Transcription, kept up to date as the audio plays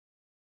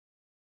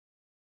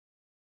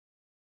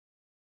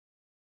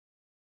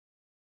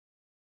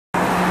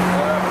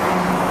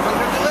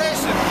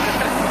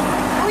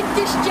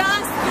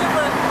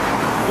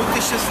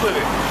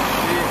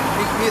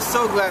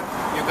so glad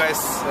you guys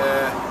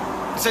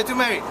decided to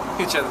marry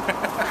each other.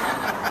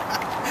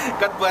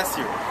 God bless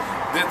you.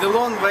 The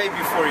long way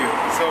before you.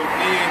 So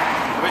we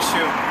wish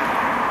you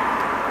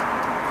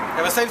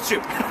have a safe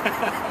trip.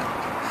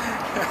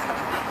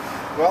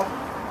 Well,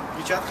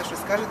 дівчатка, що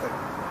скажете?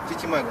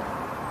 Тіті Меган.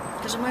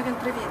 Кажи, Меган,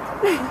 привіт.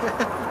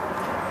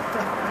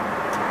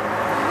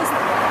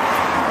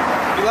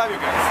 We love you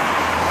guys.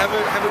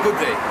 Have a good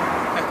day.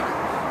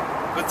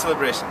 Good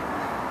celebration.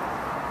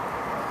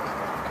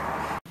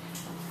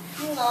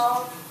 Hello.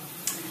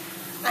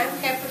 I'm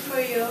happy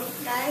for you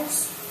guys.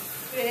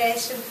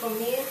 Relation for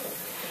me.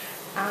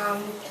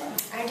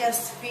 I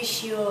just wish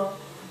you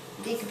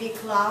big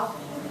love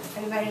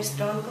and very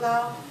strong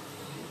love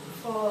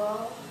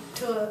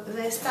to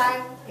this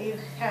time. You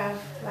have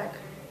like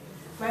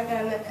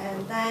Megan and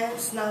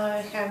Lance. Now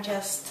you have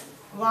just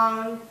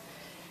one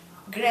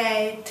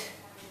great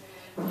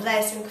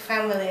blessing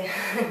family.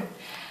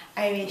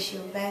 I wish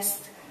you best,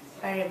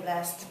 very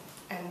blessed,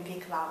 and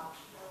big love.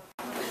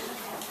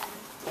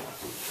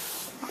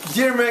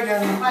 Dear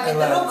Megan and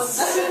Lance,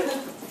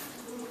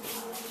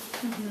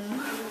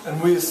 and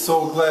we're so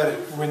glad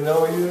we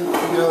know you.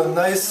 You're a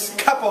nice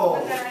couple,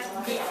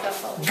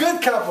 good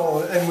couple,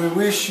 and we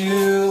wish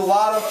you a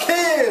lot of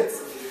kids,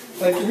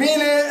 like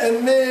Mina and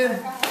Min.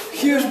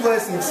 Huge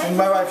blessings. And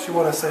my wife, she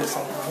want to say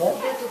something. Huh?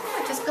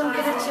 Just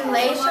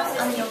congratulations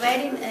on your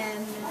wedding and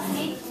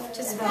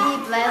just be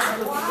blessed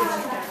with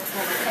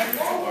having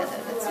together.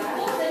 That's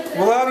it.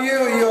 We love you.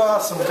 You're an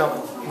awesome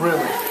couple.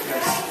 Really.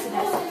 Yes.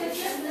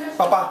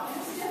 Papa.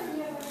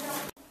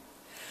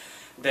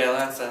 Dear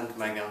Lance and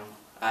Megan,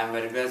 I'm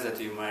very glad that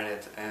you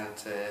married, and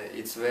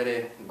it's very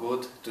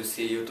good to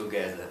see you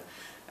together.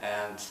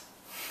 And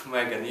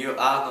Megan, you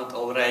are not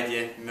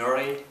already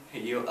married,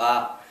 you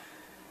are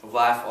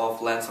wife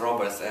of Lance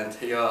Roberts, and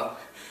your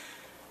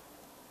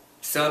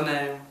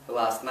surname,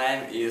 last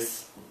name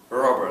is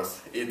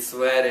Roberts. It's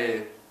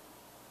very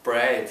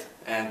great,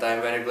 and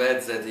I'm very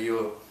glad that you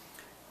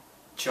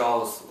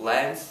chose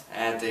Lance,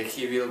 and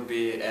he will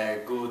be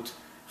a good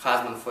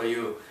husband for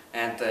you.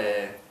 And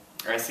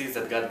I see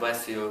that God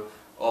bless you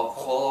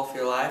whole of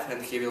your life,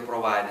 and He will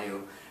provide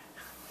you.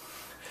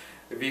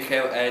 We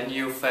have a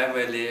new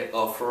family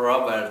of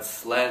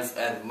Roberts, Lance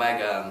and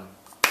Megan.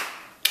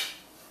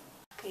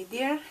 Okay,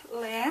 dear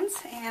Lance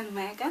and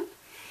Megan,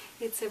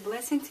 it's a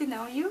blessing to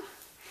know you.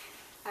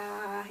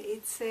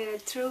 It's a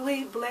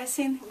truly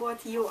blessing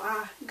what you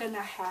are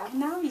gonna have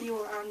now. You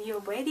are on your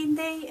wedding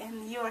day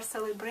and you are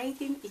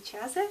celebrating each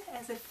other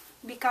as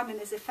becoming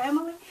as a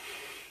family.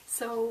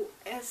 So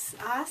as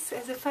us,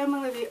 as a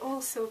family, we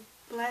also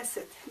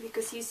blessed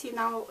because you see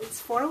now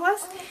it's 4 of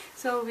us.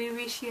 So we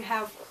wish you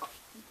have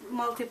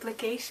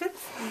multiplication.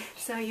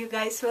 So you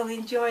guys will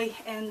enjoy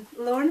and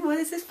learn what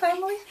is this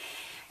family.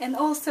 And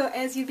also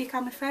as you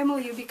become a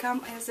family, you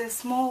become as a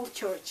small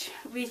church,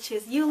 which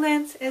is you,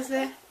 Lance, as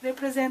a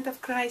representative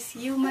of Christ,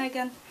 you,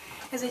 Megan,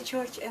 as a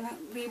church. And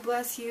we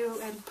bless you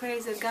and pray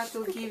that God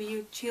will give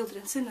you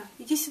children. Sina,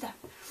 иди сюда.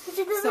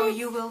 So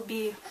you will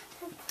be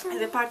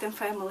as a part of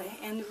family,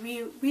 and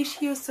we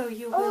wish you so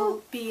you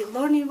will be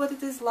learning what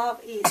it is love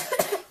is,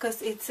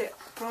 because it's a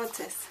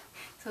process.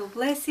 So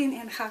blessing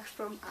and hugs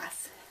from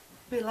us.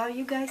 We love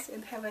you guys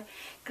and have a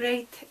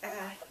great,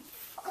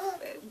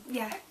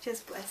 yeah,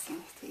 just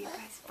blessings to you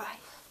guys. Bye.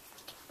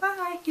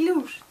 Bye,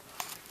 Ilush.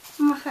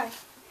 Machai.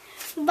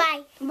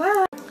 Bye.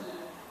 Bye.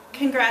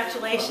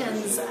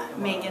 Congratulations,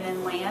 Megan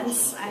and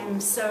Lance. I'm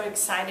so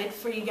excited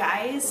for you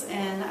guys,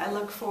 and I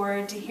look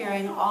forward to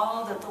hearing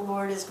all that the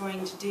Lord is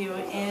going to do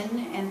in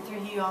and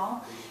through you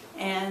all.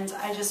 And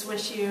I just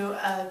wish you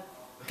a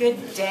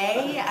good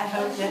day. I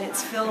hope that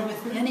it's filled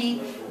with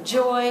many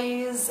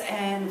joys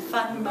and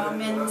fun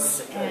moments,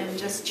 and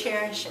just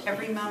cherish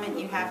every moment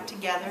you have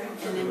together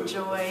and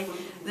enjoy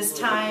this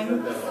time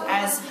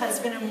as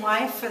husband and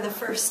wife for the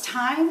first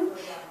time.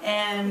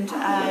 And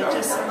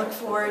just look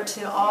forward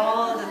to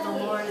all that the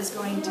Lord is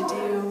going to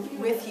do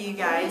with you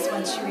guys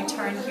once you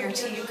return here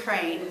to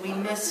Ukraine. We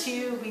miss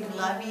you, we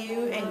love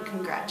you, and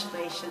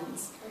congratulations.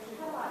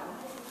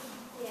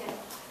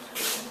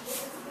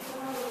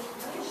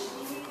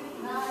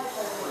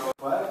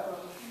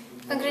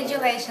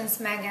 Congratulations,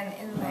 Megan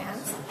and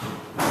Lance.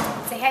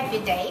 It's a happy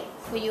day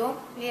for you.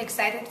 We're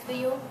excited for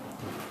you,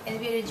 and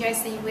we're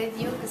rejoicing with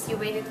you because you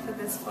waited for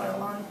this for a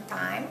long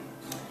time.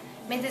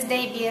 May this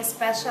day be a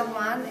special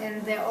one,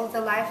 and all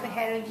the life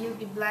ahead of you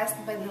be blessed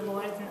by the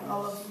Lord in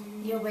all of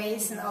your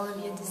ways and all of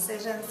your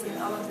decisions and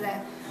all of the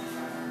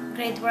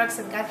great works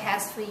that God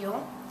has for you.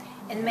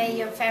 And may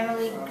your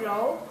family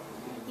grow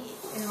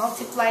and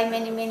multiply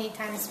many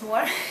times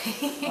more.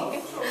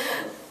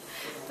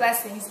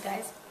 Blessings,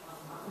 guys.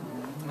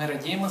 Ми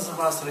радіємо за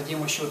вас,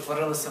 радіємо, що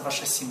утворилася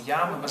ваша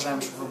сім'я. Ми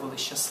бажаємо, щоб ви були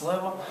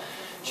щасливі,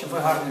 щоб ви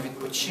гарно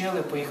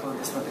відпочили, поїхали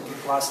десь на такий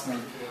класний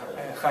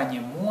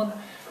ханімун.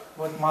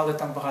 От, мали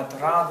там багато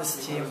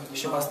радості,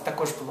 щоб у вас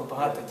також було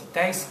багато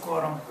дітей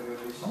скоро,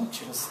 ну,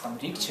 через там,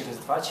 рік, через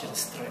 2,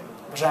 через 3.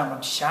 Бажаємо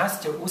вам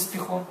щастя,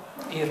 успіху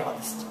і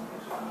радості.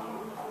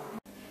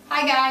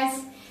 Hi guys,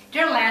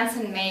 Dear Lance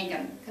and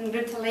Megan,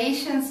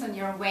 congratulations on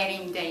your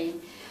wedding day.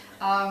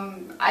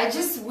 I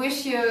just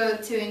wish you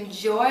to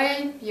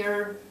enjoy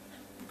your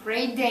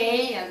great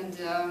day, and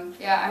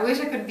yeah, I wish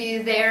I could be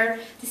there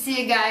to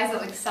see you guys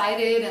all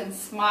excited and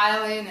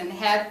smiling and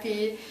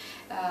happy.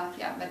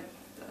 Yeah, but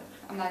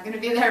I'm not gonna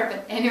be there.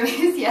 But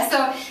anyways, yeah.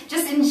 So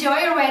just enjoy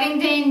your wedding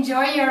day,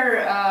 enjoy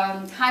your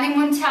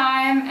honeymoon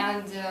time,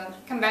 and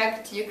come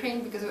back to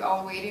Ukraine because we're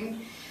all waiting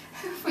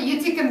for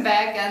you to come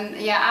back. And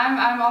yeah,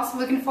 I'm also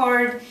looking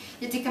forward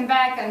you to come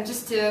back and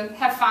just to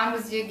have fun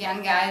with you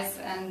again, guys.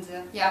 And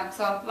yeah,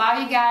 so love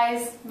you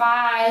guys.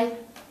 Bye.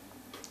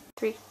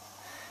 3.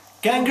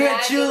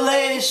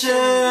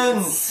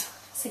 Congratulations!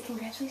 Say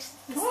congratulations.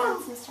 Mr.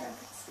 Roberts.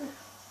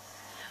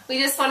 We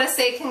just want to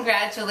say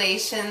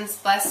congratulations.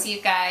 Bless you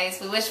guys.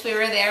 We wish we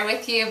were there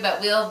with you, but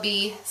we'll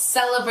be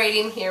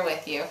celebrating here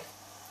with you.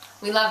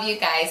 We love you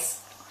guys.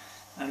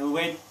 And we'll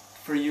wait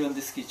for you in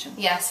this kitchen.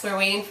 Yes, we're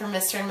waiting for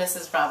Mr. and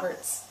Mrs.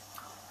 Roberts.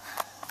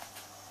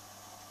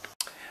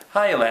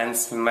 Hi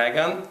Lance and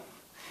Megan.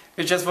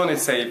 We just want to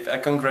say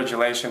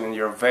congratulations on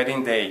your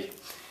wedding day.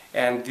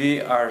 And we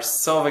are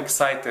so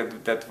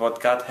excited that what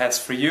God has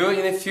for you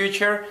in the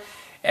future,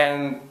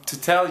 and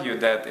to tell you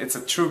that it's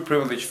a true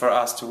privilege for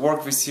us to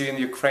work with you in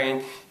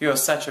Ukraine. You are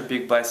such a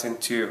big blessing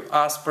to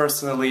us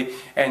personally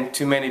and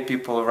to many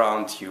people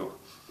around you.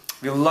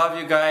 We love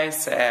you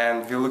guys,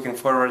 and we're looking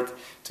forward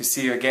to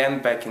see you again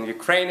back in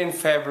Ukraine in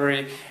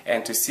February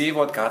and to see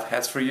what God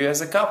has for you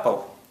as a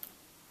couple.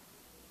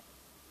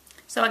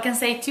 So I can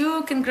say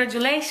too,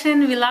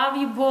 congratulations, we love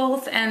you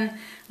both, and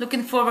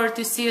looking forward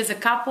to see you as a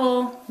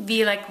couple,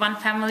 be like one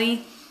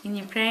family in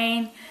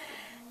Ukraine,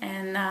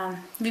 and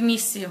we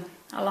miss you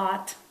a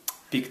lot.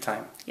 Big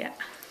time. Yeah.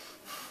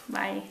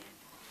 Bye.